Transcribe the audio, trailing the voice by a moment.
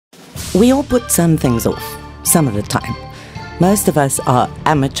We all put some things off, some of the time. Most of us are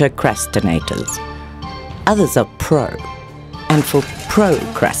amateur procrastinators. Others are pro. And for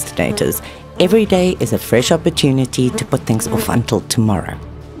procrastinators, every day is a fresh opportunity to put things off until tomorrow.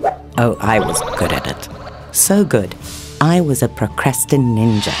 Oh, I was good at it. So good. I was a procrastin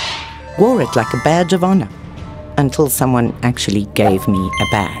ninja. Wore it like a badge of honor. Until someone actually gave me a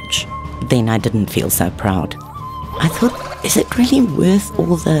badge. Then I didn't feel so proud. I thought, is it really worth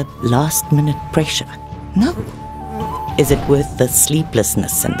all the last-minute pressure? No. Is it worth the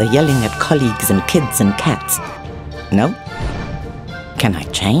sleeplessness and the yelling at colleagues and kids and cats? No. Can I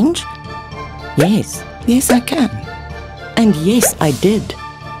change? Yes. Yes, I can. And yes, I did.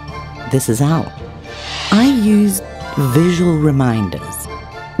 This is how. I used visual reminders.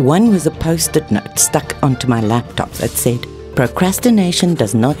 One was a post-it note stuck onto my laptop that said, "Procrastination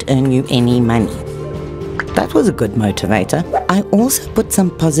does not earn you any money." That was a good motivator. I also put some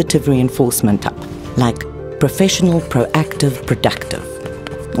positive reinforcement up, like professional, proactive, productive.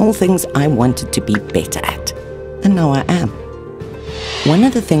 All things I wanted to be better at. And now I am. One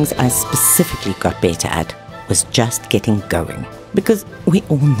of the things I specifically got better at was just getting going. Because we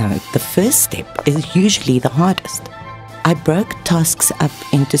all know the first step is usually the hardest. I broke tasks up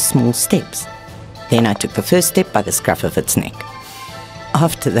into small steps. Then I took the first step by the scruff of its neck.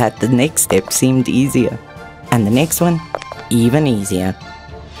 After that, the next step seemed easier. And the next one, even easier.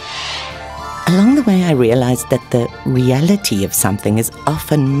 Along the way, I realized that the reality of something is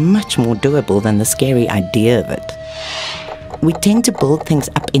often much more doable than the scary idea of it. We tend to build things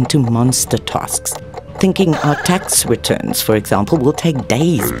up into monster tasks, thinking our tax returns, for example, will take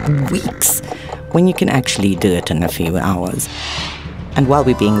days, weeks, when you can actually do it in a few hours. And while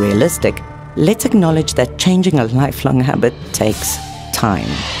we're being realistic, let's acknowledge that changing a lifelong habit takes time.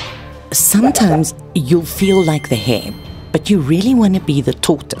 Sometimes you'll feel like the hare, but you really want to be the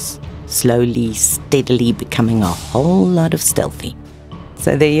tortoise, slowly, steadily becoming a whole lot of stealthy.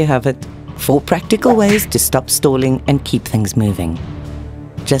 So there you have it. 4 practical ways to stop stalling and keep things moving.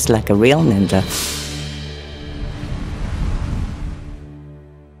 Just like a real ninja.